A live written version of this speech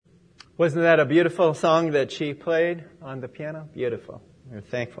Wasn't that a beautiful song that she played on the piano? Beautiful. We're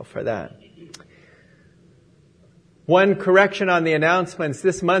thankful for that. One correction on the announcements.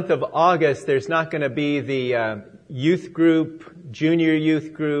 This month of August, there's not going to be the youth group, junior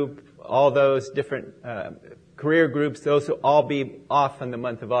youth group, all those different career groups. Those will all be off in the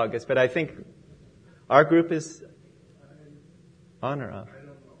month of August. But I think our group is on or off? I don't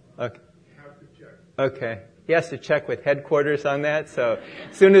know. Okay. Have to check. Okay. He has to check with headquarters on that. So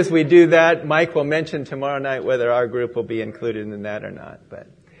as soon as we do that, Mike will mention tomorrow night whether our group will be included in that or not. But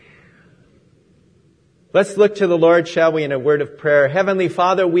let's look to the Lord, shall we, in a word of prayer. Heavenly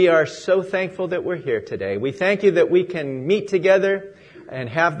Father, we are so thankful that we're here today. We thank you that we can meet together and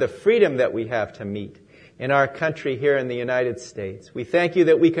have the freedom that we have to meet in our country here in the United States. We thank you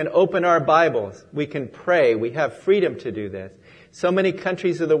that we can open our Bibles. We can pray. We have freedom to do this. So many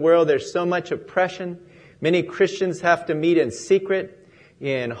countries of the world, there's so much oppression. Many Christians have to meet in secret,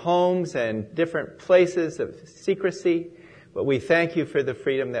 in homes and different places of secrecy. But we thank you for the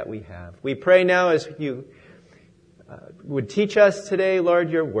freedom that we have. We pray now as you would teach us today,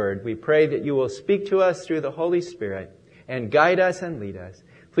 Lord, your word. We pray that you will speak to us through the Holy Spirit and guide us and lead us.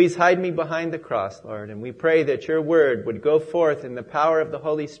 Please hide me behind the cross, Lord. And we pray that your word would go forth in the power of the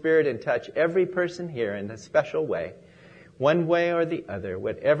Holy Spirit and touch every person here in a special way, one way or the other,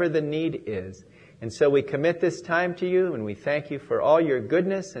 whatever the need is. And so we commit this time to you, and we thank you for all your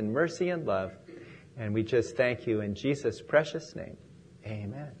goodness and mercy and love. And we just thank you in Jesus' precious name.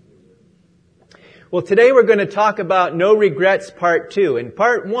 Amen. Well, today we're going to talk about No Regrets Part 2. In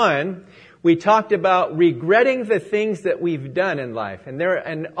Part 1, we talked about regretting the things that we've done in life.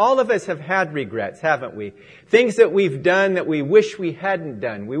 And all of us have had regrets, haven't we? Things that we've done that we wish we hadn't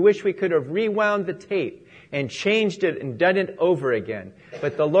done. We wish we could have rewound the tape and changed it and done it over again.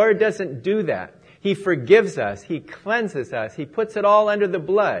 But the Lord doesn't do that. He forgives us. He cleanses us. He puts it all under the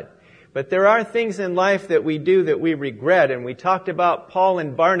blood. But there are things in life that we do that we regret. And we talked about Paul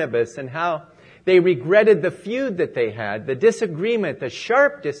and Barnabas and how they regretted the feud that they had, the disagreement, the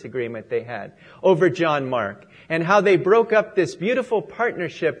sharp disagreement they had over John Mark, and how they broke up this beautiful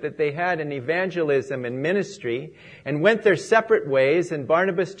partnership that they had in evangelism and ministry and went their separate ways. And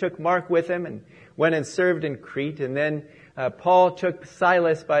Barnabas took Mark with him and went and served in Crete. And then Paul took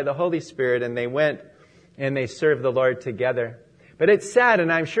Silas by the Holy Spirit, and they went and they served the Lord together. But it's sad,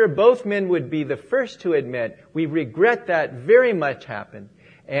 and I'm sure both men would be the first to admit we regret that very much happened.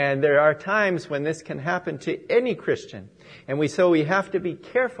 And there are times when this can happen to any Christian. And so we have to be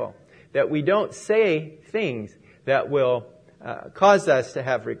careful that we don't say things that will cause us to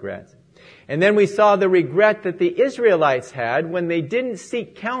have regrets. And then we saw the regret that the Israelites had when they didn't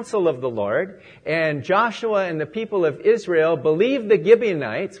seek counsel of the Lord. And Joshua and the people of Israel believed the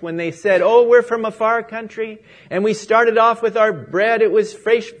Gibeonites when they said, oh, we're from a far country. And we started off with our bread. It was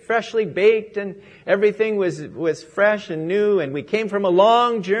freshly baked and everything was fresh and new. And we came from a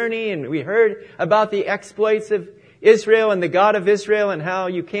long journey and we heard about the exploits of Israel and the God of Israel and how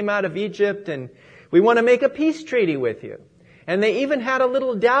you came out of Egypt. And we want to make a peace treaty with you. And they even had a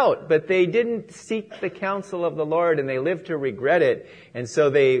little doubt, but they didn't seek the counsel of the Lord, and they lived to regret it. And so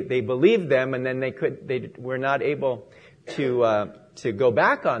they believed them, and then they were not able to go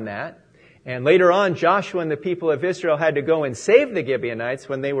back on that. And later on, Joshua and the people of Israel had to go and save the Gibeonites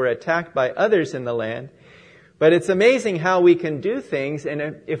when they were attacked by others in the land. But it's amazing how we can do things,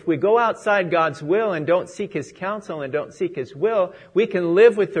 and if we go outside God's will and don't seek His counsel and don't seek His will, we can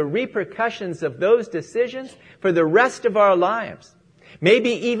live with the repercussions of those decisions for the rest of our lives.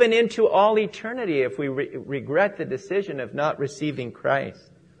 Maybe even into all eternity if we regret the decision of not receiving Christ.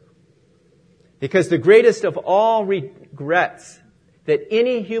 Because the greatest of all regrets that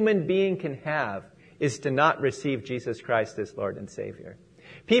any human being can have is to not receive Jesus Christ as Lord and Savior.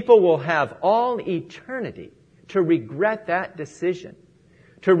 People will have all eternity to regret that decision,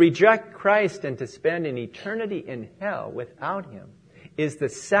 to reject Christ and to spend an eternity in hell without Him is the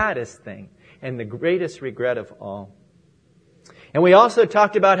saddest thing and the greatest regret of all. And we also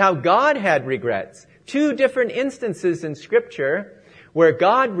talked about how God had regrets. 2 different instances in Scripture where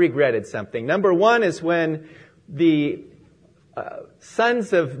God regretted something. Number 1 is when the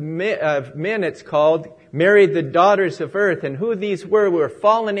sons of men, it's called, married the daughters of earth. And who these were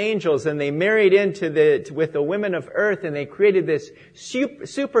fallen angels, and they married with the women of earth, and they created this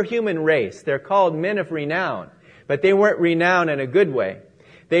superhuman race. They're called men of renown, but they weren't renowned in a good way.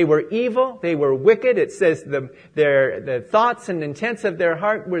 They were evil. They were wicked. It says the thoughts and intents of their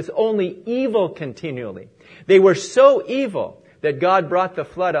heart was only evil continually. They were so evil that God brought the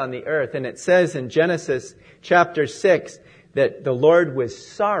flood on the earth. And it says in Genesis chapter 6 that the Lord was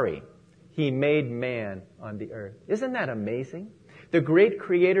sorry He made man on the earth. Isn't that amazing? The great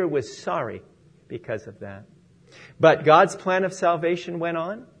Creator was sorry because of that. But God's plan of salvation went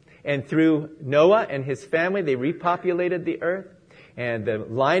on, and through Noah and his family, they repopulated the earth, and the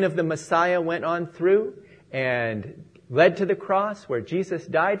line of the Messiah went on through and led to the cross where Jesus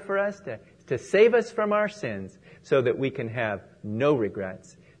died for us to save us from our sins so that we can have no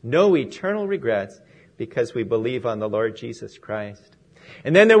regrets, no eternal regrets, because we believe on the Lord Jesus Christ.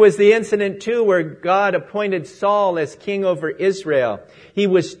 And then there was the incident too where God appointed Saul as king over Israel. He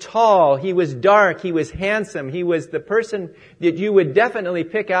was tall, he was dark, he was handsome, he was the person that you would definitely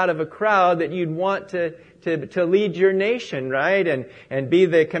pick out of a crowd that you'd want to lead your nation, right? And be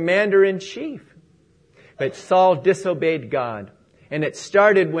the commander-in-chief. But Saul disobeyed God. And it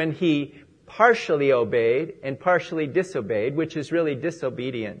started when he partially obeyed and partially disobeyed, which is really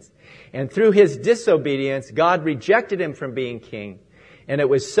disobedience. And through his disobedience, God rejected him from being king. And it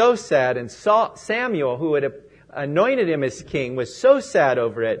was so sad. And Samuel, who had anointed him as king, was so sad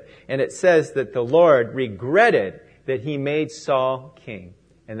over it. And it says that the Lord regretted that he made Saul king.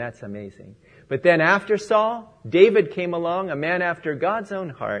 And that's amazing. But then after Saul, David came along, a man after God's own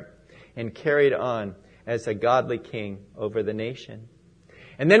heart, and carried on as a godly king over the nation.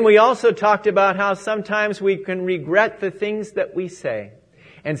 And then we also talked about how sometimes we can regret the things that we say.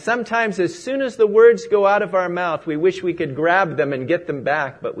 And sometimes as soon as the words go out of our mouth, we wish we could grab them and get them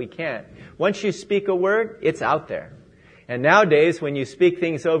back, but we can't. Once you speak a word, it's out there. And nowadays, when you speak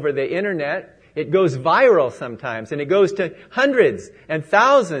things over the internet, it goes viral sometimes, and it goes to hundreds and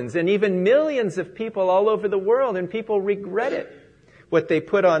thousands and even millions of people all over the world, and people regret it, what they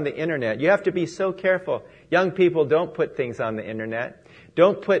put on the internet. You have to be so careful. Young people, don't put things on the internet.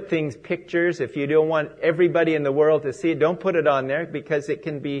 Don't put pictures, if you don't want everybody in the world to see it, don't put it on there because it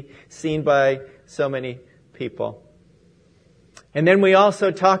can be seen by so many people. And then we also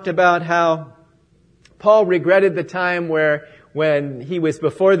talked about how Paul regretted the time when he was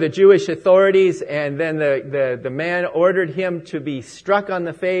before the Jewish authorities, and then the man ordered him to be struck on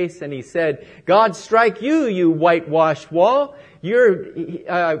the face, and he said, "God strike you, you whitewashed wall. You're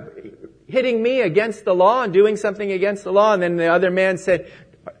hitting me against the law and doing something against the law." And then the other man said,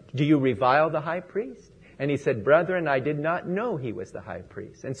 "Do you revile the high priest?" And he said, "Brethren, I did not know he was the high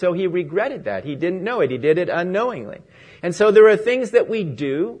priest." And so he regretted that. He didn't know it. He did it unknowingly. And so there are things that we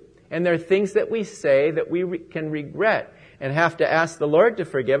do, and there are things that we say that we can regret and have to ask the Lord to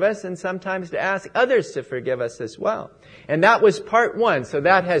forgive us, and sometimes to ask others to forgive us as well. And that was part one. So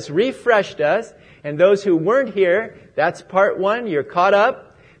that has refreshed us. And those who weren't here, that's part one. You're caught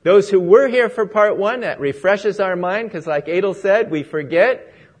up. Those who were here for part one, that refreshes our mind, because like Adel said, we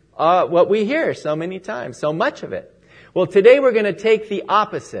forget what we hear so many times, so much of it. Well, today we're going to take the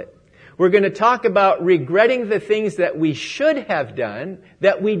opposite. We're going to talk about regretting the things that we should have done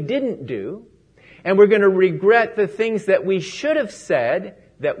that we didn't do. And we're going to regret the things that we should have said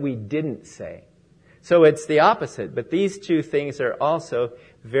that we didn't say. So it's the opposite. But these two things are also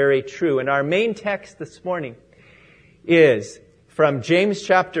very true. And our main text this morning is from James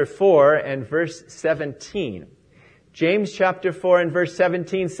chapter 4 and verse 17. James chapter 4 and verse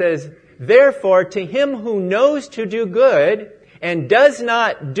 17 says, "Therefore, to him who knows to do good and does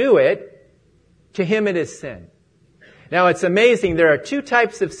not do it, to him it is sin." Now, it's amazing. There are two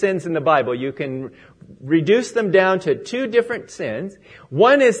types of sins in the Bible. You can reduce them down to two different sins.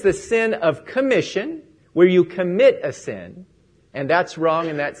 One is the sin of commission, where you commit a sin. And that's wrong,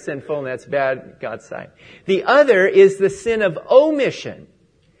 and that's sinful, and that's bad in God's sight. The other is the sin of omission.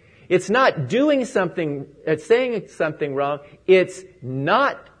 It's not doing something, it's saying something wrong. It's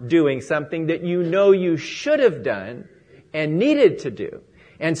not doing something that you know you should have done and needed to do.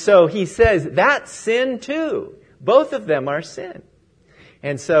 And so he says that's sin too. Both of them are sin.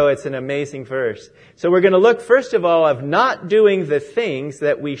 And so it's an amazing verse. So we're going to look first of all of not doing the things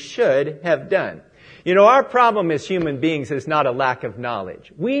that we should have done. You know, our problem as human beings is not a lack of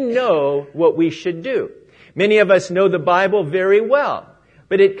knowledge. We know what we should do. Many of us know the Bible very well.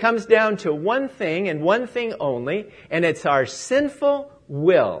 But it comes down to one thing and one thing only, and it's our sinful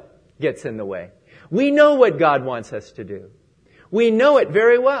will gets in the way. We know what God wants us to do. We know it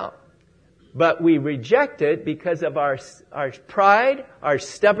very well. But we reject it because of our pride, our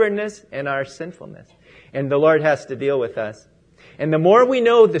stubbornness, and our sinfulness. And the Lord has to deal with us. And the more we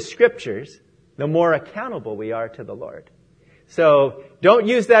know the Scriptures, the more accountable we are to the Lord. So don't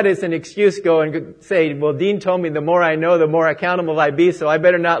use that as an excuse. Go and say, "Well, Dean told me the more I know, the more accountable I be, so I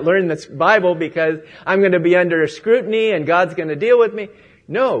better not learn this Bible because I'm going to be under scrutiny and God's going to deal with me."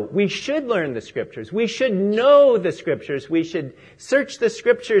 No, we should learn the Scriptures. We should know the Scriptures. We should search the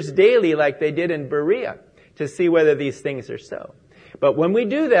Scriptures daily like they did in Berea to see whether these things are so. But when we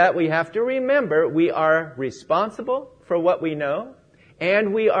do that, we have to remember we are responsible for what we know,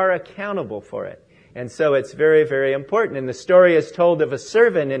 and we are accountable for it. And so it's very, very important. And the story is told of a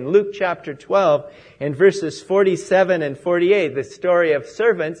servant in Luke chapter 12 in verses 47 and 48, the story of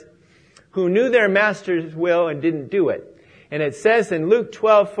servants who knew their master's will and didn't do it. And it says in Luke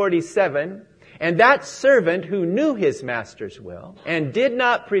 12:47, "And that servant who knew his master's will and did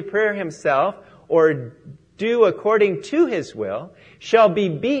not prepare himself or do according to his will shall be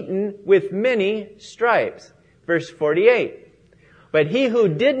beaten with many stripes." Verse 48. "But he who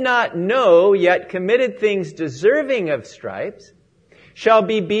did not know yet committed things deserving of stripes shall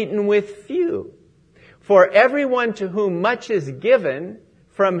be beaten with few. For everyone to whom much is given,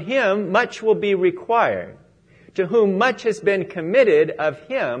 from him much will be required. To whom much has been committed, of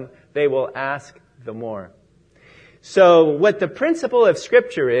him they will ask the more." So what the principle of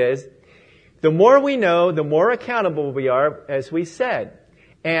Scripture is, the more we know, the more accountable we are, as we said.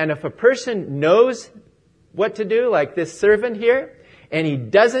 And if a person knows what to do, like this servant here, and he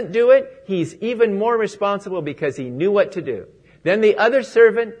doesn't do it, he's even more responsible because he knew what to do. Then the other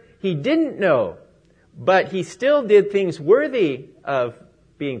servant, he didn't know, but he still did things worthy of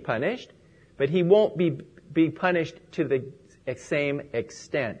being punished, but he won't be punished to the same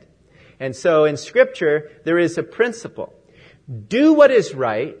extent. And so in Scripture, there is a principle. Do what is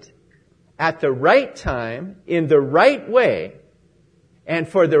right at the right time, in the right way, and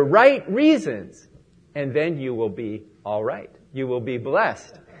for the right reasons, and then you will be all right. You will be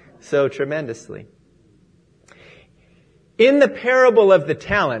blessed so tremendously. In the parable of the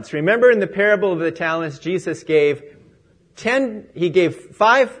talents, remember in the parable of the talents, Jesus gave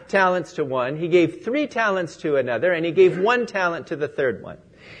 5 talents to one, he gave 3 talents to another, and he gave 1 talent to the third one.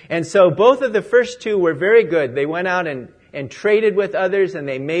 And so both of the first 2 were very good. They went out and traded with others, and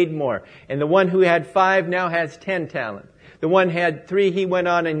they made more. And the one who had 5 now has 10 talents. The one had 3, he went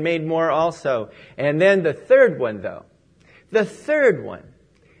on and made more also. And then the third one, though. The third one.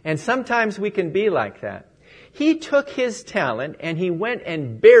 And sometimes we can be like that. He took his talent and he went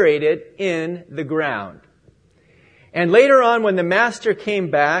and buried it in the ground. And later on, when the master came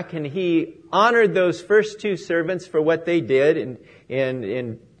back and he honored those first 2 servants for what they did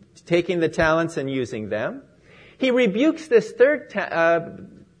in taking the talents and using them, he rebukes this third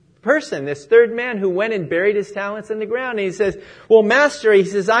person, this third man who went and buried his talents in the ground. And he says, "Well, master," he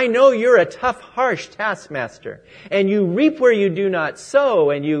says, "I know you're a tough, harsh taskmaster. And you reap where you do not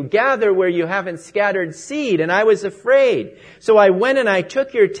sow, and you gather where you haven't scattered seed. And I was afraid. So I went and I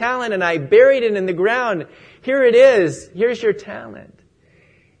took your talent and I buried it in the ground. Here it is. Here's your talent."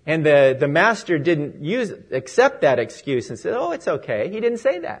 And the master didn't accept that excuse and said, "Oh, it's okay." He didn't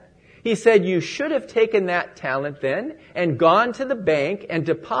say that. He said, "You should have taken that talent then and gone to the bank and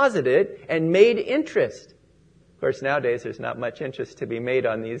deposited it and made interest." Of course, nowadays there's not much interest to be made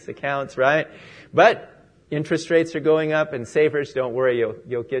on these accounts, right? But interest rates are going up, and savers, don't worry,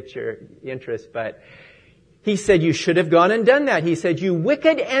 you'll get your interest. But he said, "You should have gone and done that." He said, "You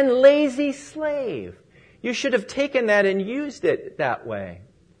wicked and lazy slave. You should have taken that and used it that way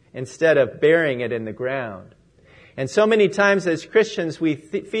instead of burying it in the ground." And so many times as Christians, we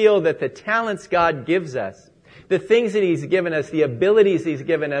feel that the talents God gives us, the things that He's given us, the abilities He's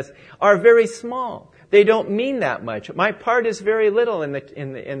given us, are very small. They don't mean that much. My part is very little in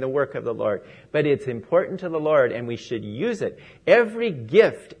the work of the Lord. But it's important to the Lord, and we should use it. Every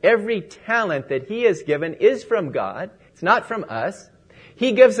gift, every talent that He has given is from God. It's not from us.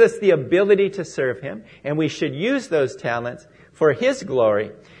 He gives us the ability to serve Him, and we should use those talents for His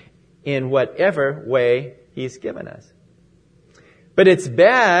glory in whatever way He's given us. But it's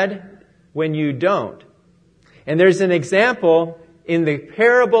bad when you don't. And there's an example in the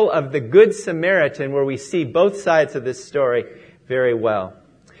parable of the Good Samaritan where we see both sides of this story very well.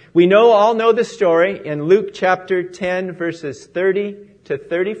 We all know the story in Luke chapter 10, verses 30 to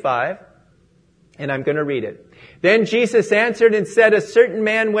 35. And I'm going to read it. "Then Jesus answered and said, A certain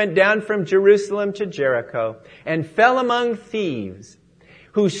man went down from Jerusalem to Jericho and fell among thieves,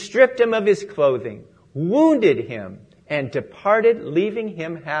 who stripped him of his clothing, wounded him, and departed, leaving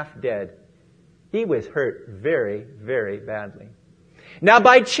him half dead." He was hurt very, very badly. "Now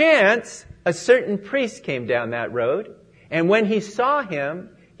by chance, a certain priest came down that road, and when he saw him,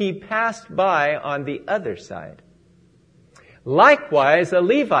 he passed by on the other side. Likewise, a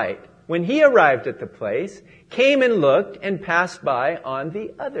Levite, when he arrived at the place, came and looked and passed by on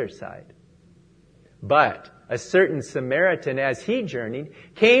the other side. But a certain Samaritan, as he journeyed,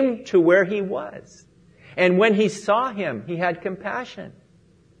 came to where he was. And when he saw him, he had compassion.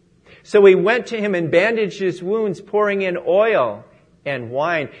 So he went to him and bandaged his wounds, pouring in oil and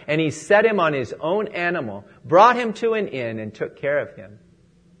wine. And he set him on his own animal, brought him to an inn, and took care of him.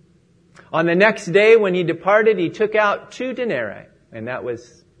 On the next day, when he departed, he took out 2 denarii And that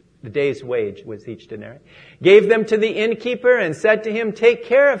was the day's wage was each denarii. Gave them to the innkeeper and said to him, take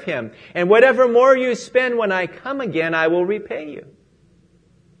care of him. And whatever more you spend when I come again, I will repay you.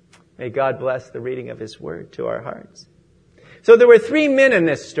 May God bless the reading of His word to our hearts. So there were 3 men in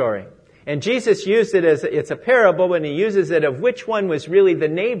this story. And Jesus used it as, it's a parable when He uses it of which one was really the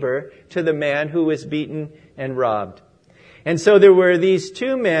neighbor to the man who was beaten and robbed. And so there were these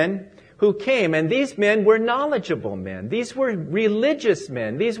 2 men who came, and these men were knowledgeable men. These were religious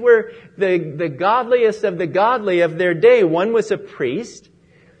men. These were the godliest of the godly of their day. One was a priest,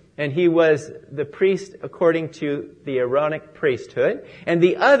 and he was the priest according to the Aaronic priesthood. And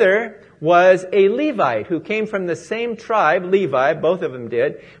the other was a Levite who came from the same tribe, Levi, both of them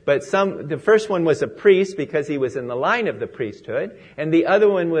did. But the first one was a priest because he was in the line of the priesthood, and the other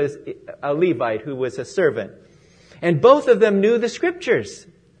one was a Levite who was a servant. And both of them knew the scriptures.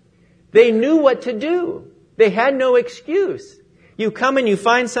 They knew what to do. They had no excuse. You come and you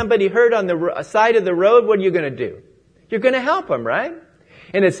find somebody hurt on the side of the road, what are you going to do? You're going to help them, right?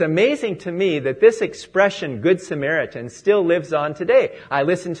 And it's amazing to me that this expression, Good Samaritan, still lives on today. I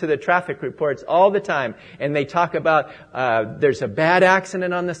listen to the traffic reports all the time, and they talk about there's a bad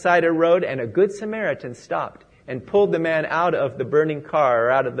accident on the side of the road, and a Good Samaritan stopped and pulled the man out of the burning car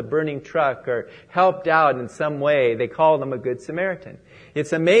or out of the burning truck or helped out in some way. They call them a Good Samaritan.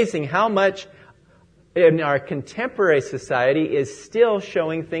 It's amazing how much in our contemporary society is still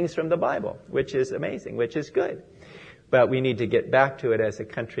showing things from the Bible, which is amazing, which is good. But we need to get back to it as a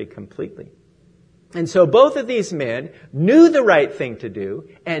country completely. And so both of these men knew the right thing to do,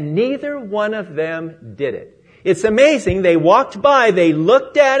 and neither one of them did it. It's amazing. They walked by, they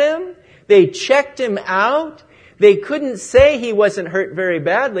looked at him, they checked him out. They couldn't say he wasn't hurt very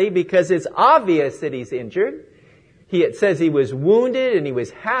badly because it's obvious that he's injured. It says he was wounded and he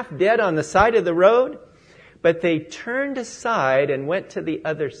was half dead on the side of the road. But they turned aside and went to the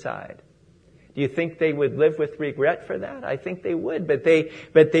other side. Do you think they would live with regret for that? I think they would. But they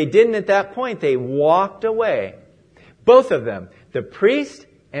didn't at that point. They walked away. Both of them. The priest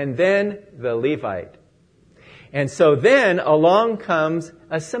and then the Levite. And so then along comes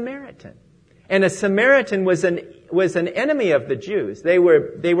a Samaritan. And a Samaritan was an enemy of the Jews. They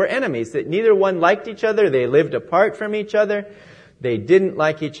were enemies, that neither one liked each other. They lived apart from each other. They didn't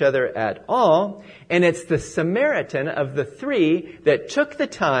like each other at all. And it's the Samaritan of the 3 that took the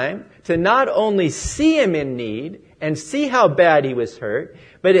time to not only see him in need and see how bad he was hurt,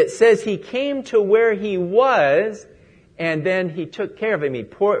 but it says he came to where he was and then he took care of him.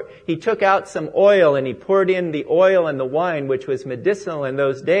 He took out some oil and he poured in the oil and the wine, which was medicinal in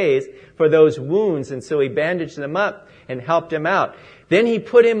those days for those wounds. And so he bandaged them up and helped him out. Then he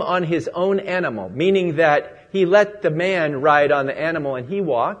put him on his own animal, meaning that he let the man ride on the animal and he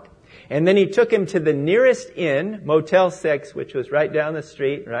walked. And then he took him to the nearest inn, Motel 6, which was right down the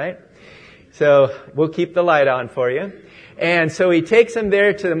street, right? So we'll keep the light on for you. And so he takes him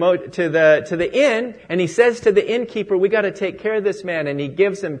there to the inn, and he says to the innkeeper, we got to take care of this man. And he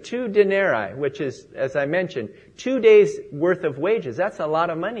gives him 2 denarii, which is, as I mentioned, 2 days worth of wages. That's a lot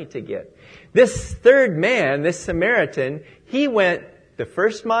of money to get. This third man, this Samaritan, he went the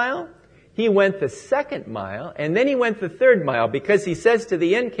first mile, he went the second mile, and then he went the third mile, because he says to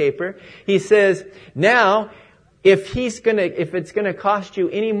the innkeeper, he says, now, if it's going to cost you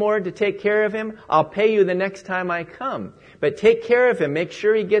any more to take care of him, I'll pay you the next time I come. But take care of him. Make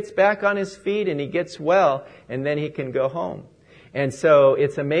sure he gets back on his feet and he gets well, and then he can go home. And so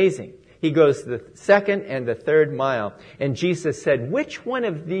it's amazing. He goes the second and the third mile. And Jesus said, which one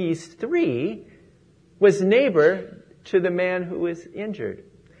of these 3 was neighbor to the man who was injured?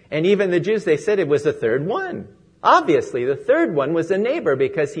 And even the Jews, they said it was the third one. Obviously, the third one was a neighbor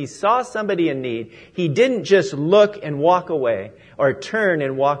because he saw somebody in need. He didn't just look and walk away or turn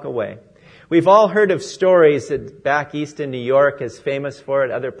and walk away. We've all heard of stories that back east in New York is famous for it,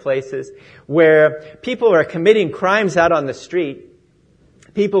 other places, where people are committing crimes out on the street.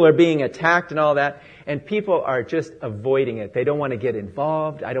 People are being attacked and all that, and people are just avoiding it. They don't want to get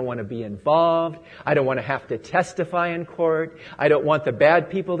involved. I don't want to be involved. I don't want to have to testify in court. I don't want the bad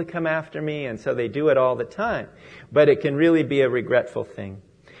people to come after me, and so they do it all the time. But it can really be a regretful thing.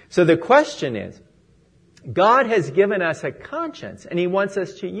 So the question is, God has given us a conscience, and He wants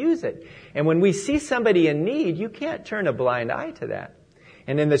us to use it. And when we see somebody in need, you can't turn a blind eye to that.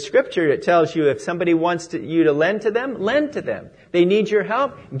 And in the Scripture, it tells you if somebody wants you to lend to them, lend to them. They need your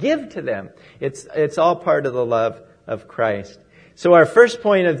help, give to them. It's all part of the love of Christ. So our first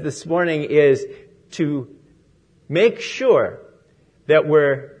point of this morning is to make sure that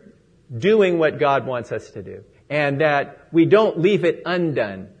we're doing what God wants us to do, and that we don't leave it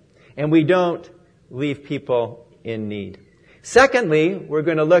undone, and we don't leave people in need. Secondly, we're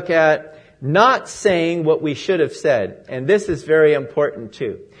going to look at not saying what we should have said. And this is very important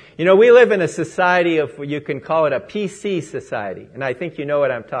too. You know, we live in a society of, you can call it a PC society. And I think you know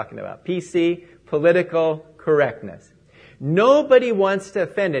what I'm talking about. PC, political correctness. Nobody wants to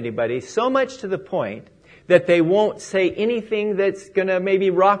offend anybody, so much to the point that they won't say anything that's going to maybe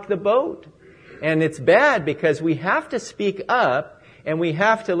rock the boat. And it's bad because we have to speak up and we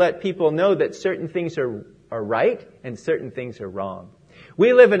have to let people know that certain things are right and certain things are wrong.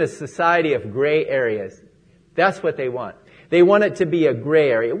 We live in a society of gray areas. That's what they want. They want it to be a gray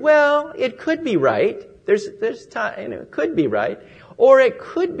area. Well, it could be right. There's time, it could be right. Or it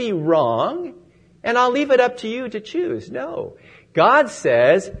could be wrong. And I'll leave it up to you to choose. No. God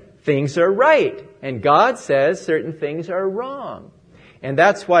says things are right. And God says certain things are wrong. And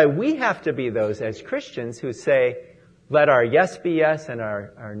that's why we have to be those as Christians who say, let our yes be yes and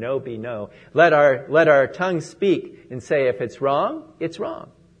our no be no. Let our tongue speak and say if it's wrong, it's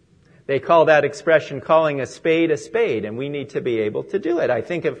wrong. They call that expression calling a spade, and we need to be able to do it. I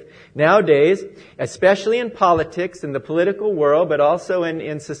think of nowadays, especially in politics, in the political world, but also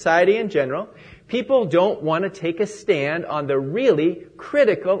in society in general, people don't want to take a stand on the really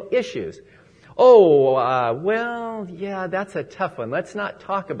critical issues. Well, yeah, that's a tough one. Let's not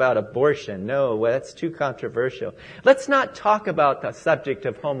talk about abortion. No, well, that's too controversial. Let's not talk about the subject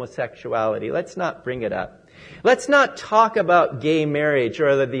of homosexuality. Let's not bring it up. Let's not talk about gay marriage or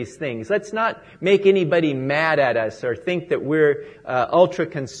other these things. Let's not make anybody mad at us or think that we're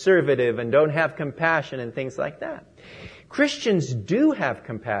ultra-conservative and don't have compassion and things like that. Christians do have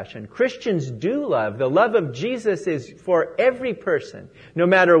compassion. Christians do love. The love of Jesus is for every person. No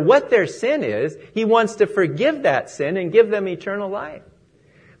matter what their sin is, He wants to forgive that sin and give them eternal life.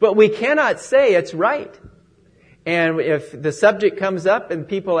 But we cannot say it's right. And if the subject comes up and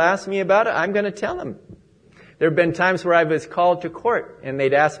people ask me about it, I'm going to tell them. There have been times where I was called to court and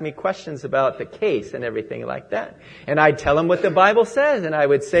they'd ask me questions about the case and everything like that. And I'd tell them what the Bible says and I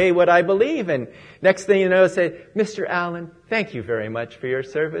would say what I believe. And next thing you know, say, Mr. Allen, thank you very much for your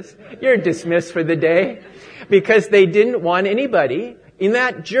service. You're dismissed for the day. Because they didn't want anybody in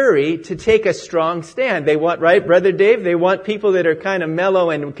that jury to take a strong stand. They want, right, Brother Dave? They want people that are kind of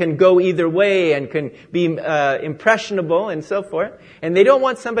mellow and can go either way and can be impressionable and so forth. And they don't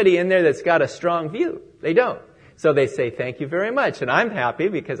want somebody in there that's got a strong view. They don't. So they say, thank you very much. And I'm happy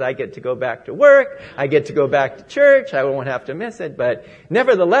because I get to go back to work. I get to go back to church. I won't have to miss it. But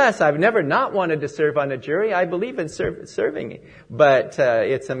nevertheless, I've never not wanted to serve on a jury. I believe in serving. But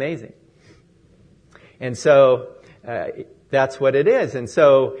it's amazing. And so that's what it is. And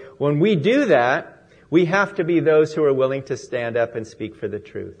so when we do that, we have to be those who are willing to stand up and speak for the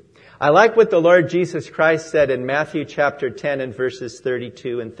truth. I like what the Lord Jesus Christ said in Matthew chapter 10 and verses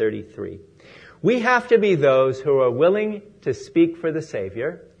 32 and 33. We have to be those who are willing to speak for the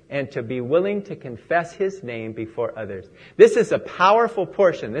Savior and to be willing to confess His name before others. This is a powerful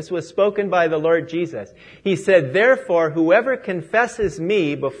portion. This was spoken by the Lord Jesus. He said, therefore, whoever confesses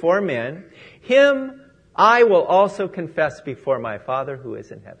me before men, him I will also confess before my Father who is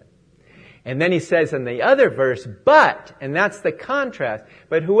in heaven. And then He says in the other verse, but, and that's the contrast,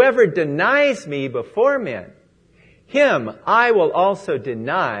 but whoever denies me before men, him I will also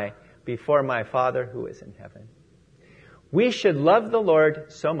deny before my Father who is in heaven. We should love the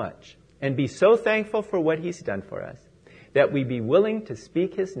Lord so much and be so thankful for what He's done for us that we be willing to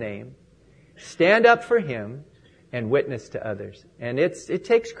speak His name, stand up for Him, and witness to others. And it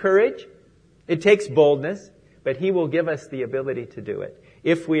takes courage, it takes boldness, but He will give us the ability to do it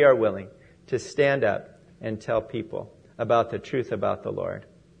if we are willing to stand up and tell people about the truth about the Lord.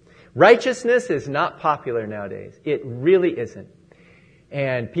 Righteousness is not popular nowadays. It really isn't.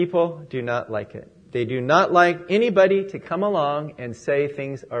 And people do not like it. They do not like anybody to come along and say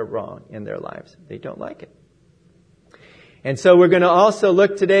things are wrong in their lives. They don't like it. And so we're going to also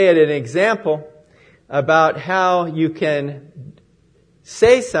look today at an example about how you can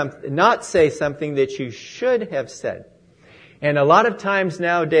not say something that you should have said. And a lot of times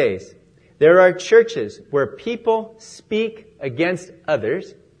nowadays, there are churches where people speak against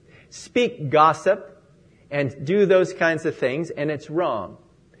others, speak gossip, and do those kinds of things, and it's wrong.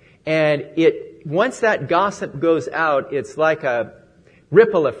 And once that gossip goes out, it's like a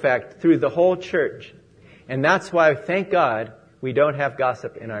ripple effect through the whole church. And that's why, thank God, we don't have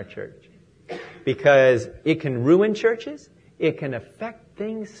gossip in our church. Because it can ruin churches, it can affect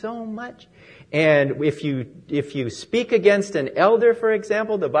things so much. And if you speak against an elder, for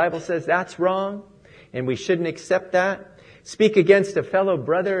example, the Bible says that's wrong, and we shouldn't accept that. Speak against a fellow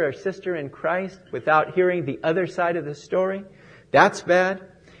brother or sister in Christ without hearing the other side of the story, that's bad.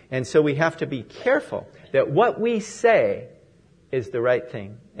 And so we have to be careful that what we say is the right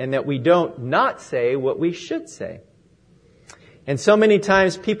thing, and that we don't not say what we should say. And so many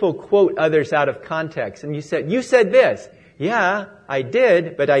times people quote others out of context. And you said this. Yeah, I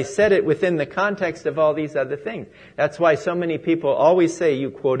did, but I said it within the context of all these other things. That's why so many people always say,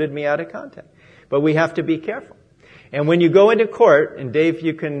 you quoted me out of context. But we have to be careful. And when you go into court, and Dave,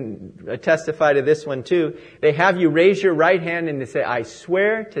 you can testify to this one too, they have you raise your right hand and they say, I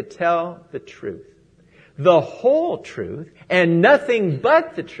swear to tell the truth, the whole truth, and nothing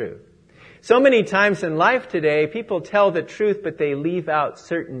but the truth. So many times in life today, people tell the truth, but they leave out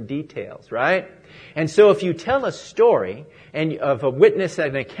certain details, right? And so if you tell a story and of a witness,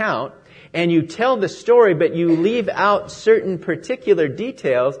 an account, and you tell the story, but you leave out certain particular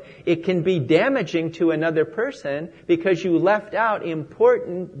details, it can be damaging to another person because you left out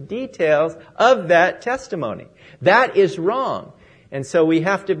important details of that testimony. That is wrong. And so we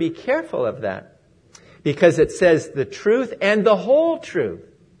have to be careful of that because it says the truth and the whole truth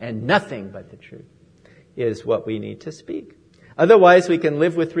and nothing but the truth is what we need to speak. Otherwise, we can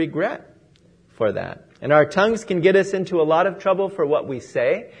live with regret for that. And our tongues can get us into a lot of trouble for what we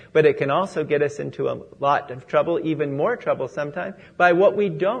say, but it can also get us into a lot of trouble, even more trouble sometimes, by what we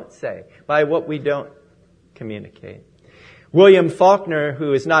don't say, by what we don't communicate. William Faulkner,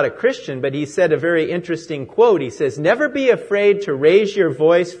 who is not a Christian, but he said a very interesting quote. He says, never be afraid to raise your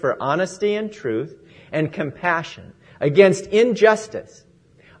voice for honesty and truth and compassion against injustice,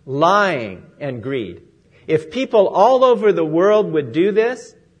 lying, and greed. If people all over the world would do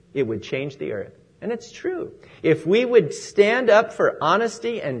this, it would change the earth. And it's true. If we would stand up for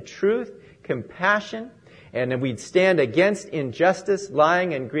honesty and truth, compassion, and we'd stand against injustice,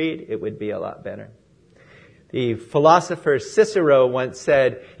 lying, and greed, it would be a lot better. The philosopher Cicero once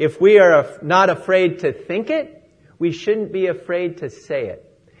said, if we are not afraid to think it, we shouldn't be afraid to say it.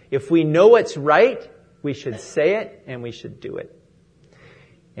 If we know what's right, we should say it and we should do it.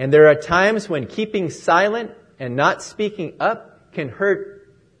 And there are times when keeping silent and not speaking up can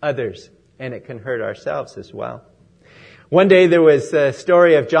hurt others. And it can hurt ourselves as well. One day there was a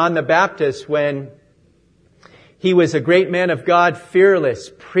story of John the Baptist when he was a great man of God, fearless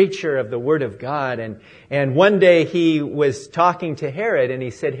preacher of the Word of God. And one day he was talking to Herod and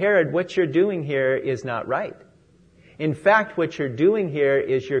he said, Herod, what you're doing here is not right. In fact, what you're doing here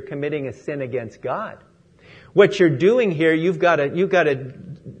is you're committing a sin against God. What you're doing here, you've got to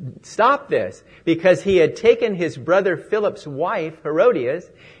stop this, because he had taken his brother Philip's wife, Herodias,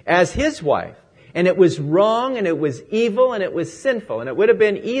 as his wife. And it was wrong, and it was evil, and it was sinful. And it would have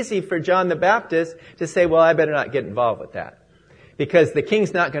been easy for John the Baptist to say, well, I better not get involved with that, because the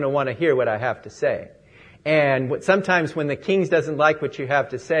king's not going to want to hear what I have to say. And sometimes when the king doesn't like what you have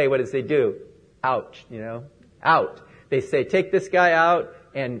to say, what does they do? Ouch, out. They say, take this guy out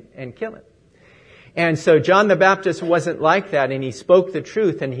and kill him. And so John the Baptist wasn't like that, and he spoke the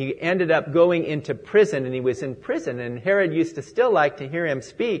truth, and he ended up going into prison, and he was in prison, and Herod used to still like to hear him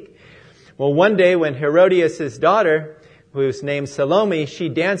speak. Well, one day when Herodias' daughter, who's named Salome, she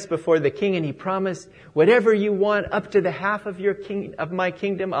danced before the king, and he promised, whatever you want up to the half of of my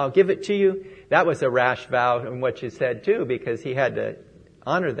kingdom, I'll give it to you. That was a rash vow in what she said too, because he had to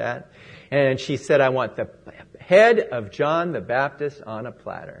honor that. And she said, I want the head of John the Baptist on a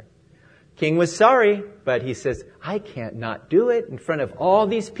platter. King was sorry, but he says, I can't not do it in front of all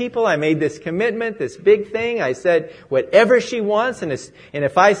these people. I made this commitment, this big thing. I said whatever she wants, and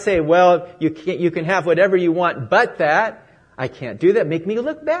if I say, well, you can have whatever you want but that, I can't do that. Make me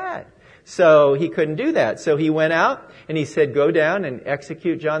look bad. So he couldn't do that. So he went out and he said, go down and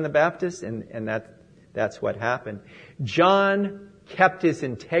execute John the Baptist, and that's what happened. John kept his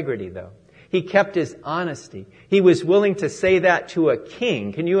integrity, though. He kept his honesty. He was willing to say that to a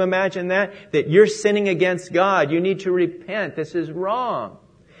king. Can you imagine that? That you're sinning against God. You need to repent. This is wrong.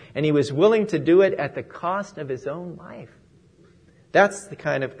 And he was willing to do it at the cost of his own life. That's the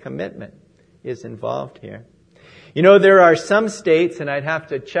kind of commitment is involved here. There are some states, and I'd have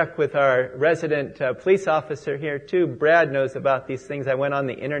to check with our resident police officer here too. Brad knows about these things. I went on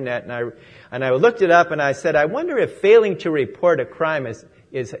the internet and I looked it up, and I said, I wonder if failing to report a crime is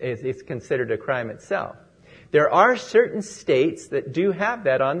considered a crime itself. There are certain states that do have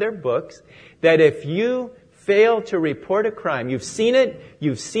that on their books, that if you fail to report a crime, you've seen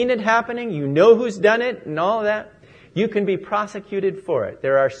it happening, you know who's done it and all of that, you can be prosecuted for it.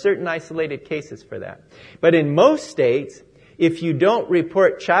 There are certain isolated cases for that. But in most states, if you don't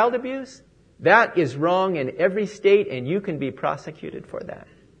report child abuse, that is wrong in every state, and you can be prosecuted for that.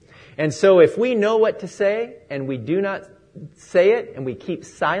 And so if we know what to say and we do not say it and we keep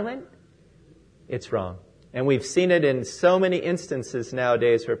silent, it's wrong. And we've seen it in so many instances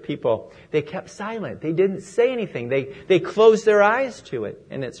nowadays where people, they kept silent. They didn't say anything. They closed their eyes to it,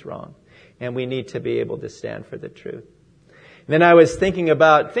 and it's wrong. And we need to be able to stand for the truth. And then I was think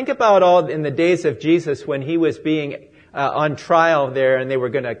about all in the days of Jesus when he was being on trial there and they were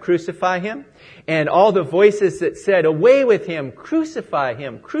going to crucify him. And all the voices that said, away with him, crucify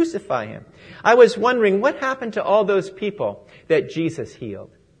him, crucify him. I was wondering what happened to all those people that Jesus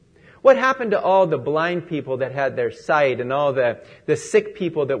healed. What happened to all the blind people that had their sight and all the sick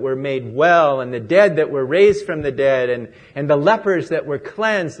people that were made well and the dead that were raised from the dead and the lepers that were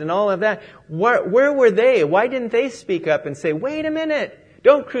cleansed and all of that? Where were they? Why didn't they speak up and say, wait a minute,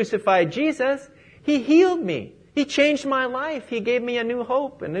 don't crucify Jesus. He healed me. He changed my life. He gave me a new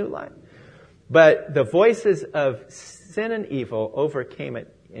hope, a new life. But the voices of sin and evil overcame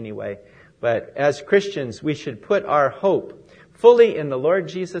it anyway. But as Christians, we should put our hope fully in the Lord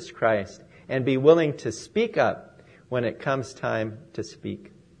Jesus Christ and be willing to speak up when it comes time to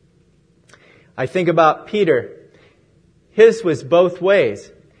speak. I think about Peter. His was both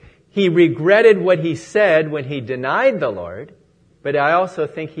ways. He regretted what he said when he denied the Lord, but I also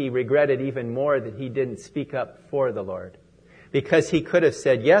think he regretted even more that he didn't speak up for the Lord. Because he could have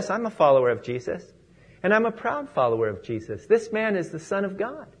said, yes, I'm a follower of Jesus, and I'm a proud follower of Jesus. This man is the Son of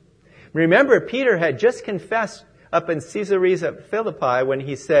God. Remember, Peter had just confessed up in Caesarea Philippi when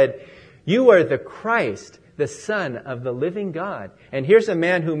he said, you are the Christ, the Son of the living God. And here's a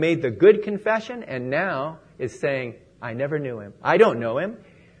man who made the good confession and now is saying, I never knew him. I don't know him.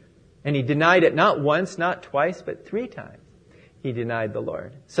 And he denied it not once, not twice, but 3 times. He denied the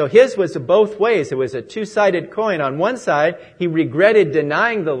Lord. So his was both ways. It was a two-sided coin. On one side, he regretted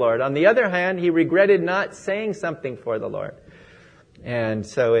denying the Lord. On the other hand, he regretted not saying something for the Lord. And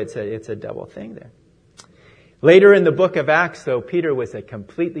so it's a double thing there. Later in the book of Acts, though, Peter was a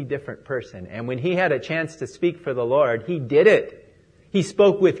completely different person. And when he had a chance to speak for the Lord, he did it. He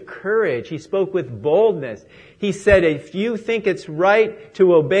spoke with courage. He spoke with boldness. He said, if you think it's right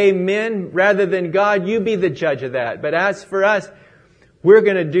to obey men rather than God, you be the judge of that. But as for us, we're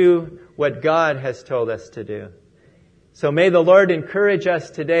going to do what God has told us to do. So may the Lord encourage us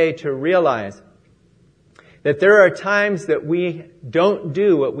today to realize that there are times that we don't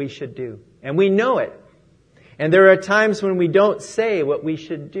do what we should do. And we know it. And there are times when we don't say what we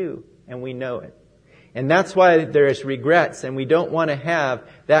should do. And we know it. And that's why there is regrets, and we don't want to have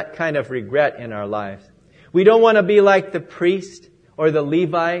that kind of regret in our lives. We don't want to be like the priest or the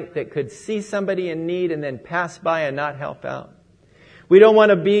Levite that could see somebody in need and then pass by and not help out. We don't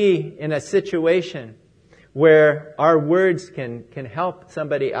want to be in a situation where our words can help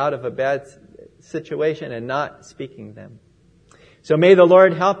somebody out of a bad situation and not speaking them. So may the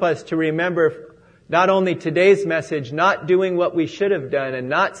Lord help us to remember not only today's message, not doing what we should have done and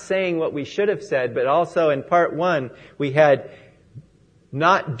not saying what we should have said, but also in part 1, we had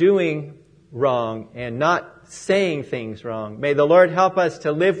not doing wrong and not saying things wrong. May the Lord help us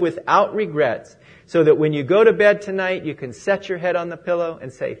to live without regrets so that when you go to bed tonight, you can set your head on the pillow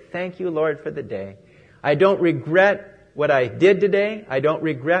and say, thank you, Lord, for the day. I don't regret what I did today. I don't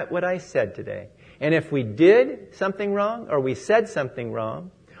regret what I said today. And if we did something wrong or we said something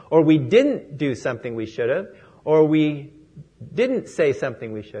wrong, or we didn't do something we should have, or we didn't say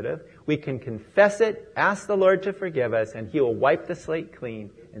something we should have, we can confess it, ask the Lord to forgive us, and He will wipe the slate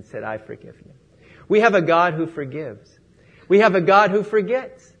clean and say, I forgive you. We have a God who forgives. We have a God who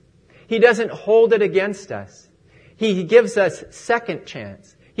forgets. He doesn't hold it against us. He gives us second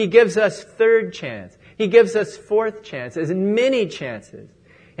chance. He gives us third chance. He gives us fourth chances and many chances.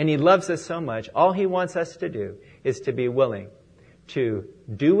 And He loves us so much. All He wants us to do is to be willing to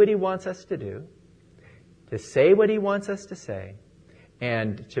do what He wants us to do, to say what He wants us to say,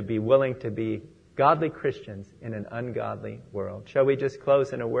 and to be willing to be godly Christians in an ungodly world. Shall we just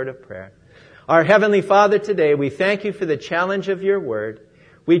close in a word of prayer? Our Heavenly Father, today we thank You for the challenge of Your word.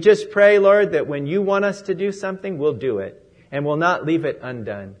 We just pray, Lord, that when You want us to do something, we'll do it, and we'll not leave it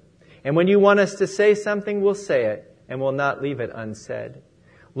undone. And when You want us to say something, we'll say it, and we'll not leave it unsaid.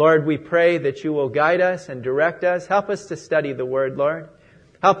 Lord, we pray that You will guide us and direct us. Help us to study the Word, Lord.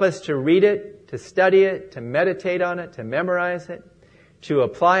 Help us to read it, to study it, to meditate on it, to memorize it, to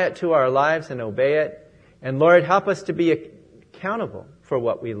apply it to our lives and obey it. And Lord, help us to be accountable for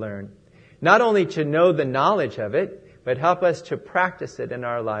what we learn. Not only to know the knowledge of it, but help us to practice it in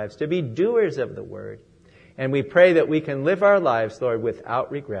our lives, to be doers of the Word. And we pray that we can live our lives, Lord,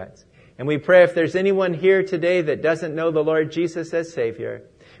 without regrets. And we pray if there's anyone here today that doesn't know the Lord Jesus as Savior,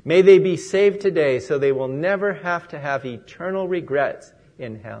 may they be saved today so they will never have to have eternal regrets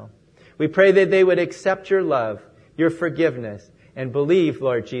in hell. We pray that they would accept Your love, Your forgiveness, and believe,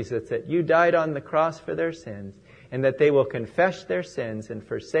 Lord Jesus, that you died on the cross for their sins, and that they will confess their sins and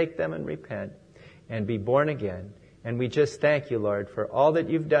forsake them and repent and be born again. And we just thank you, Lord, for all that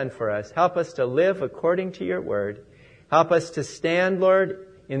you've done for us. Help us to live according to your word. Help us to stand, Lord,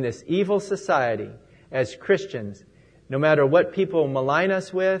 in this evil society as Christians, no matter what people malign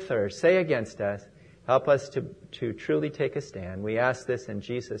us with or say against us. Help us to truly take a stand. We ask this in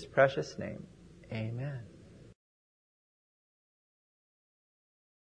Jesus' precious name. Amen.